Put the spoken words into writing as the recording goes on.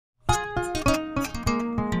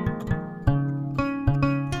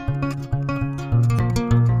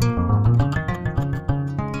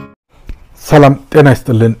ሰላም ጤና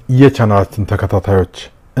ይስጥልን የቻናላችን ተከታታዮች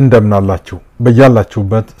እንደምን አላችሁ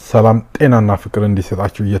በእያላችሁበት ሰላም ጤናና ፍቅር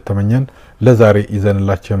እንዲሰጣችሁ እየተመኘን ለዛሬ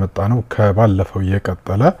ይዘንላችሁ የመጣነው ከባለፈው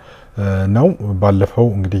የቀጠለ ነው። ባለፈው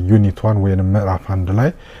እንግዲህ ዩኒት 1 ወይንም ምዕራፍ 1 ላይ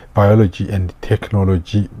ባዮሎጂ ኤንድ ቴክኖሎጂ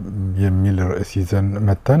የሚል ርዕስ ይዘን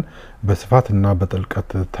መተን በስፋትና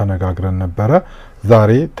በጥልቀት ተነጋግረን ነበረ።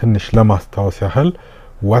 ዛሬ ትንሽ ለማስታወስ ያህል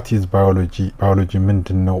what is biology biology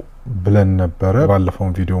ምንድነው ብለን ነበረ። ባለፈው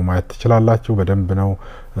ቪዲዮ ማየት ትችላላችሁ። በደንብ ነው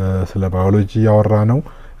ስለ ባዮሎጂ ያወራ ነው።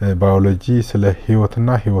 ባዮሎጂ ስለ ህይወትና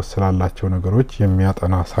ህይወት ስላላቸው ነገሮች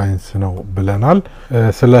የሚያጠና ሳይንስ ነው ብለናል።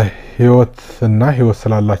 ስለ ህይወትና ህይወት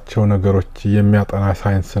ስላላቸው ነገሮች የሚያጠና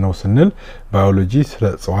ሳይንስ ነው ስንል ባዮሎጂ ስለ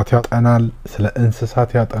እጽዋት ያጠናል፣ ስለ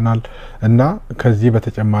እንስሳት ያጠናል እና ከዚህ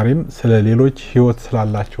በተጨማሪም ስለ ሌሎች ህይወት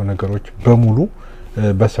ስላላቸው ነገሮች በሙሉ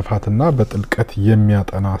በስፋትና በጥልቀት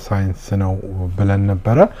የሚያጠና ሳይንስ ነው ብለን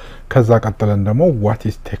ነበረ። ከዛ ቀጥለን ደግሞ what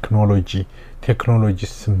is technology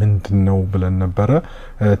ቴክኖሎጂስ ምንድነው ብለን ነበረ።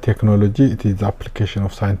 ቴክኖሎጂ it is the application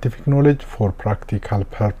of scientific knowledge for practical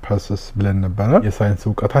purposes ብለን ነበረ። የሳይንስ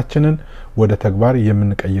ዕውቀታችንን ወደ ተግባር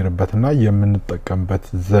የምንቀይርበትና የምንጠቀምበት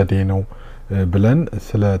ዘዴ ነው ብለን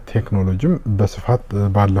ስለ ቴክኖሎጂም በስፋት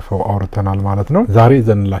ባለፈው አውርተናል ማለት ነው። ዛሬ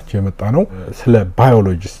ዘንላችሁ የመጣነው ስለ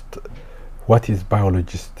ባዮሎጂስት what is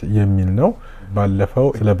biologist የሚል ነው። ባለፈው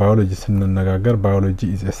ስለ ባዮሎጂ ስንነጋገር biology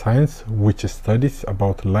is a science which studies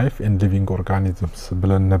about life and living organisms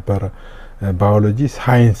ብለን ነበር። ባዮሎጂ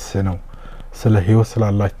ሳይንስ ነው፣ ስለ ህይወት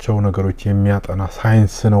ስላላቸው ነገሮች የሚያጠና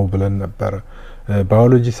ሳይንስ ነው ብለን ነበር።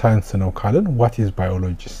 ባዮሎጂ ሳይንስ ነው ካልን what is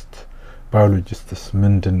biologist biologistስ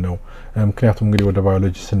ምንድነው? ምክንያቱም እንግዲህ ወደ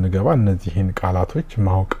ባዮሎጂ ስንገባ እነዚህን ቃላቶች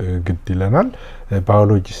ማወቅ ግድ ይለናል።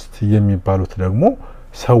 ባዮሎጂስት የሚባሉት ደግሞ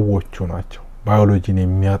ሰዎቹ ናቸው። ባዮሎጂን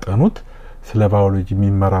የሚያጠኑት ስለ ባዮሎጂ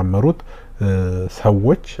የሚመራመሩት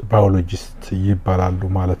ሰዎች ባዮሎጂስት ይባላሉ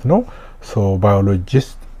ማለት ነው። so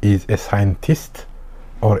biologist is a scientist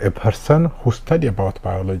or a person who study about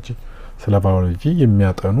biology ስለ ባዮሎጂ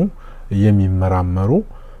የሚያጠኑ የሚመራመሩ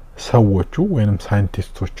ሰዎቹ ወይንም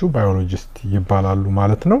ሳይንቲስቶቹ ባዮሎጂስት ይባላሉ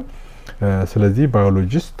ማለት ነው። ስለዚህ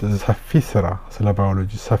ባዮሎጂስት ሰፊ ስራ ስለ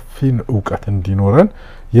ባዮሎጂ ሰፊ ዕውቀት እንዲኖረን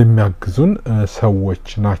የሚያግዙን ሰዎች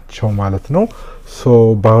ናቸው ማለት ነው። so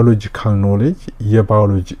biological knowledge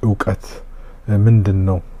የባዮሎጂ ዕውቀት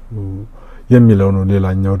ምንድነው የሚለው ነው።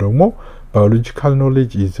 ሌላኛው ደግሞ biological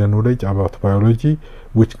knowledge is the knowledge about biology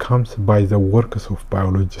which comes by the works of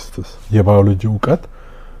biologists የባዮሎጂ ዕውቀት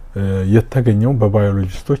የተገኘው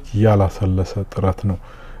በባዮሎጂስቶች ያላሰለሰ ጥረት ነው።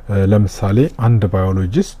 ለምሳሌ አንድ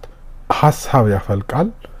ባዮሎጂስት ሐሳብ ያፈልቃል።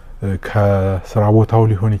 ከስራ ቦታው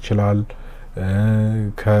ሊሆን ይችላል፣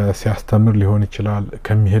 ከሲያስተምር ሊሆን ይችላል፣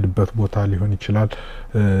 ከሚሄድበት ቦታ ሊሆን ይችላል።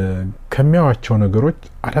 ከሚያዋቸው ነገሮች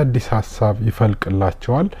አዳዲስ ሐሳብ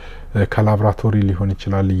ይፈልቅላቸዋል። ከላብራቶሪ ሊሆን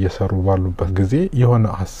ይችላል እየሰሩ ባሉበት ጊዜ የሆነ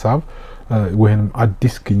ሐሳብ ወይንም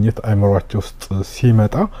አዲስ ግኝት አይምሮአቸው ውስጥ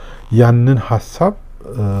ሲመጣ ያንን ሐሳብ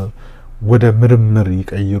ወደ ምርምር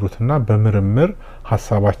ይቀይሩትና በምርምር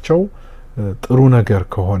ሐሳባቸው ጥሩ ነገር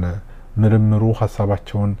ከሆነ ምርምሩ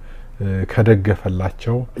ሐሳባቸውን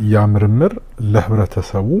ከደገፈላቸው ያ ምርምር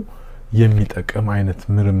ለህብረተሰቡ የሚጠቅም አይነት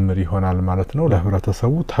ምርምር ይሆናል ማለት ነው።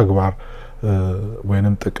 ለህብረተሰቡ ተግባር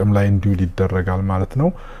ወይንም ጥቅም ላይ እንዲውል ይደረጋል ማለት ነው።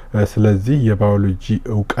 ስለዚህ የባዮሎጂ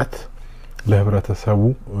ዕውቀት ለህብረተሰቡ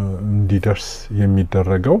እንዲደርስ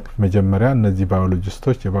የሚደረገው መጀመሪያ እነዚህ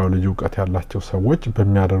ባዮሎጂስቶች የባዮሎጂ ዕውቀት ያላቸው ሰዎች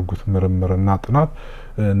በሚያደርጉት ምርምርና ጥናት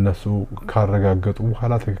እነሱ ካረጋገጡ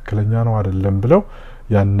በኋላ ትክክለኛ ነው አይደለም ብለው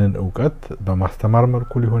ያንን ዕውቀት በማስተማር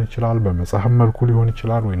መልኩ ሊሆን ይችላል፣ በመጽሐፍ መልኩ ሊሆን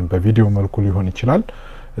ይችላል፣ ወይንም በቪዲዮ መልኩ ሊሆን ይችላል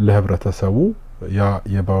ለህብረተሰቡ ያ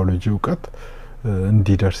የባዮሎጂ ዕውቀት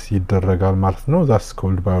እንዲደርስ ይደረጋል ማለት ነው። that's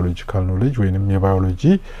called biological knowledge ወይንም የባዮሎጂ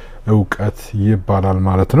ዕውቀት ይባላል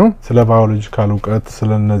ማለት ነው። ስለ ባዮሎጂካል ዕውቀት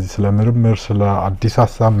ስለነዚህ ስለ ምርምር ስለ አዲስ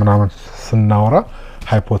ሐሳብ ምናምን ስናወራ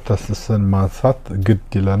ሃይፖቴሲስን ማንሳት ግድ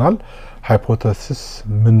ይለናል። ሃይፖቴሲስ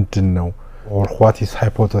ምንድነው? or what is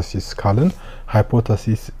hypothesis ካልን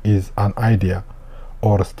hypothesis is an idea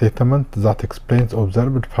or statement that explains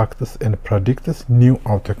observed facts and predicts new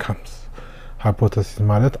outcomes hypothesis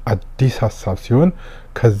ማለት አዲስ ሐሳብ ሲሆን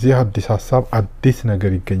ከዚህ አዲስ ሐሳብ አዲስ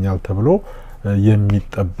ነገር ይገኛል ተብሎ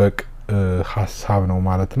የሚጠበቅ ሐሳብ ነው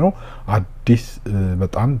ማለት ነው። አዲስ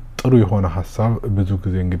በጣም ጥሩ የሆነ ሐሳብ ብዙ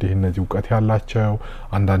ጊዜ እንግዲህ እነዚህ ዕውቀት ያላቸው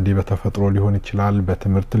አንዳንዴ በተፈጥሮ ሊሆን ይችላል፣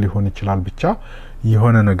 በትምህርት ሊሆን ይችላል፣ ብቻ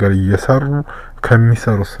የሆነ ነገር እየሰሩ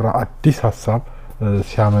ከሚሰሩ ስራ አዲስ ሐሳብ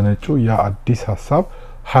ሲያመነጩ ያ አዲስ ሐሳብ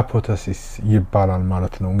ሃይፖቴሲስ ይባላል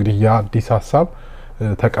ማለት ነው። እንግዲህ ያ አዲስ ሐሳብ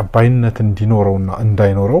ተቀባይነት እንዲኖረውና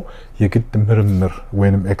እንዳይኖረው የግድ ምርምር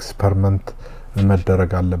ወይንም ኤክስፐሪመንት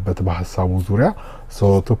መደረግ አለበት በሐሳቡ ዙሪያ so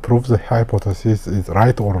to prove the hypothesis is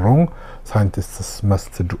right or wrong scientists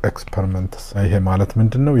must do experiments ይሄ ማለት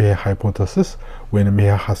ምንድነው ይሄ ሃይፖቴሲስ ወይንም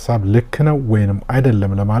ይሄ ሐሳብ ልክ ነው ወይንም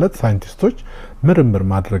አይደለም ለማለት ሳይንቲስቶች ምርምር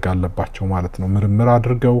ማድረግ አለባቸው ማለት ነው ምርምር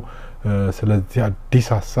አድርገው ስለዚህ አዲስ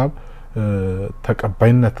ሐሳብ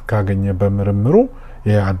ተቀባይነት ካገኘ በምርምሩ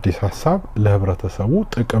የአዲስ ሐሳብ ለህብረተሰቡ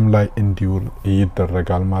ጥቅም ላይ እንዲውል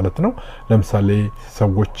ይደረጋል ማለት ነው ለምሳሌ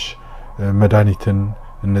ሰዎች መድኃኒትን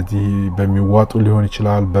እነዚህ በሚዋጡ ሊሆን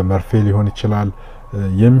ይችላል በመርፌ ሊሆን ይችላል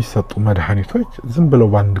የሚሰጡ መድኃኒቶች ዝም ብለው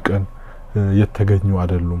ባንድ ቀን የተገኙ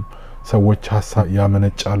አይደሉም ሰዎች ሐሳብ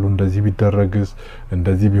ያመነጫሉ እንደዚህ ቢደረግስ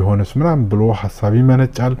እንደዚህ ቢሆንስ ምናም ብሎ ሐሳብ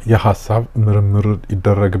ይመነጫል የሐሳብ ምርምር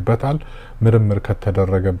ይደረግበታል ምርምር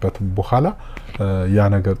ከተደረገበት በኋላ ያ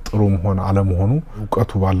ነገር ጥሩም ሆነ አለመሆኑ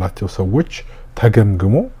ዕውቀቱ ባላቸው ሰዎች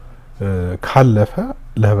ተገምግሞ ካለፈ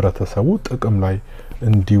ለህብረተሰቡ ጥቅም ላይ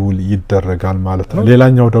እንዲውል ይደረጋል ማለት ነው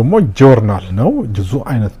ሌላኛው ደግሞ ጆርናል ነው ብዙ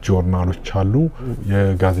አይነት ጆርናሎች አሉ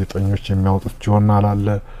የጋዜጠኞች የሚያወጡት ጆርናል አለ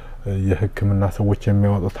የህክምና ሰዎች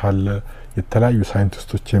የሚያወጡት አለ የተለያዩ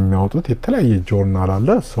ሳይንቲስቶች የሚያወጡት የተለያየ ጆርናል አለ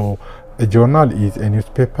so a journal is a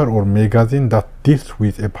newspaper or magazine that deals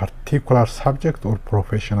with a particular subject or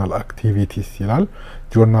professional activities ይላል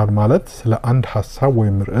ጆርናል ማለት ስለ አንድ ሐሳብ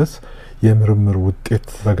ወይም ርዕስ የምርምር ውጤት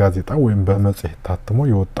በጋዜጣ ወይም በመጽሔት ታትሞ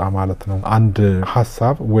ይወጣ ማለት ነው አንድ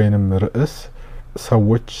ሐሳብ ወይንም ርዕስ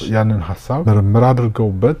ሰዎች ያንን ሐሳብ ምርምር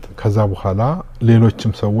አድርገውበት ከዛ በኋላ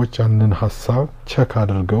ሌሎችም ሰዎች ያንን ሐሳብ ቼክ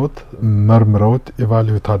አድርገውት መርምረውት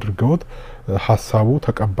ኢቫሉዌት አድርገውት ሐሳቡ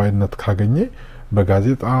ተቀባይነት ካገኘ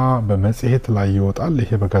በጋዜጣ በመጽሔት ላይ ይወጣል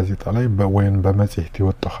ይሄ በጋዜጣ ላይ ወይም በመጽሔት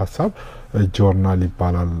የወጣው ሐሳብ ጆርናል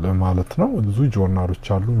ይባላል ማለት ነው ብዙ ጆርናሎች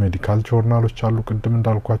አሉ ሜዲካል ጆርናሎች አሉ ቅድም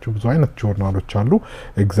እንዳልኳችሁ ብዙ አይነት ጆርናሎች አሉ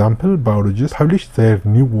example biologists publish their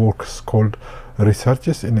new works called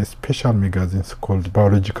researches in a special magazines called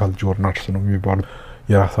biological journals ነው የሚባሉት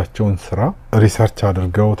የራሳቸውን ስራ ሪሰርች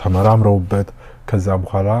አድርገው ተመራምረውበት ከዛ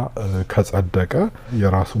በኋላ ከጸደቀ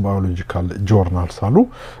የራሱ ባዮሎጂካል ጆርናልስ አሉ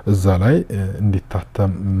እዛ ላይ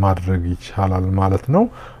እንዲታተም ማድረግ ይቻላል ማለት ነው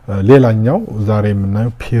ሌላኛው ዛሬ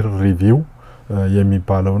የምናየው ፒር ሪቪው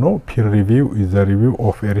የሚባለው ነው ፒር ሪቪው is the review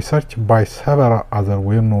of a research by several other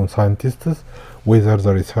well-known scientists whether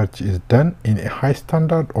the research is done in a high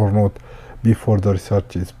standard or not before the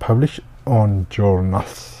research is published on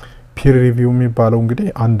journals ፒር ሪቪው የሚባለው እንግዲህ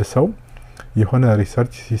አንድ ሰው የሆነ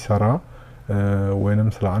ሪሰርች ሲሰራ ወይንም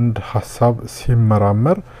ስለ አንድ ሐሳብ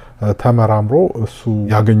ሲመራመር ተመራምሮ እሱ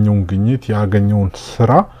ያገኘውን ግኝት ያገኘውን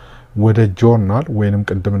ስራ ወደ ጆርናል ወይንም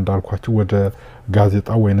ቅድም እንዳልኳችሁ ወደ ጋዜጣ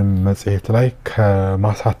ወይንም መጽሔት ላይ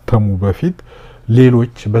ከማሳተሙ በፊት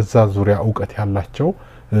ሌሎች በዛ ዙሪያ ዕውቀት ያላቸው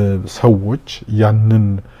ሰዎች ያንን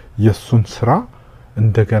የሱን ስራ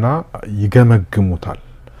እንደገና ይገመግሙታል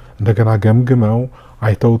እንደገና ገምግመው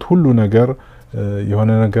አይተውት ሁሉ ነገር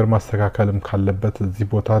የሆነ ነገር ማስተካከልም ካለበት እዚህ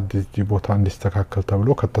ቦታ እንዲስተካከል ተብሎ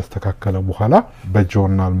ከተስተካከለ በኋላ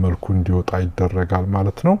በጆርናል መልኩ እንዲወጣ ይደረጋል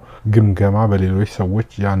ማለት ነው ግምገማ በሌሎች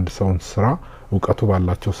ሰዎች የአንድ ሰውን ስራ ዕውቀቱ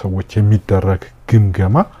ባላቸው ሰዎች የሚደረግ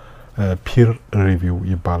ግምገማ peer review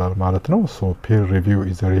ይባላል ማለት ነው so peer review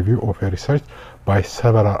is a review of a research by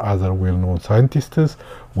several other well-known scientists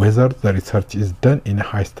whether the research is done in a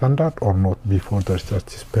high standard or not before the research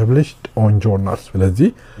is published on journals ስለዚህ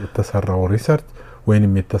የተሰራው ሪሰርች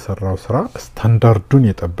ወይንም የተሰራው ስራ ስታንዳርዱን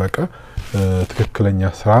የጠበቀ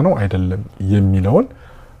ትክክለኛ ስራ ነው አይደለም የሚለውን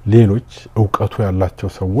ሌሎች ዕውቀቱ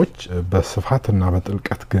ያላቸው ሰዎች በስፋትና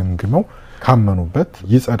በጥልቀት ገምግመው ካመኑበት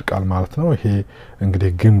ይጸድቃል ማለት ነው ይሄ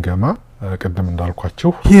እንግዲህ ግምገማ ቀደም እንዳልኳችሁ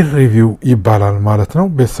peer review ይባላል ማለት ነው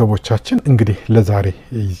ቤተሰቦቻችን እንግዲህ ለዛሬ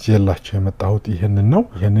ይዤላችሁ የመጣሁት ይሄንን ነው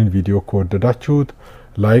ይሄንን ቪዲዮ ከወደዳችሁት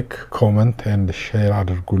ላይክ ኮሜንት ኤንድ ሼር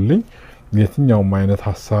አድርጉልኝ የትኛውም አይነት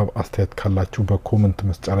ሐሳብ አስተያየት ካላችሁ በኮሜንት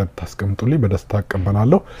መስጫ ላይ ታስቀምጡልኝ በደስታ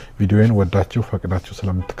አቀበላለሁ ቪዲዮዬን ወዳችሁ ፈቅዳችሁ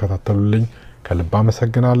ስለምትከታተሉልኝ ከልብ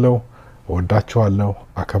አመሰግናለሁ ወዳችኋለሁ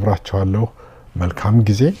አከብራችኋለሁ መልካም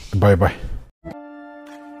ጊዜ ባይ ባይ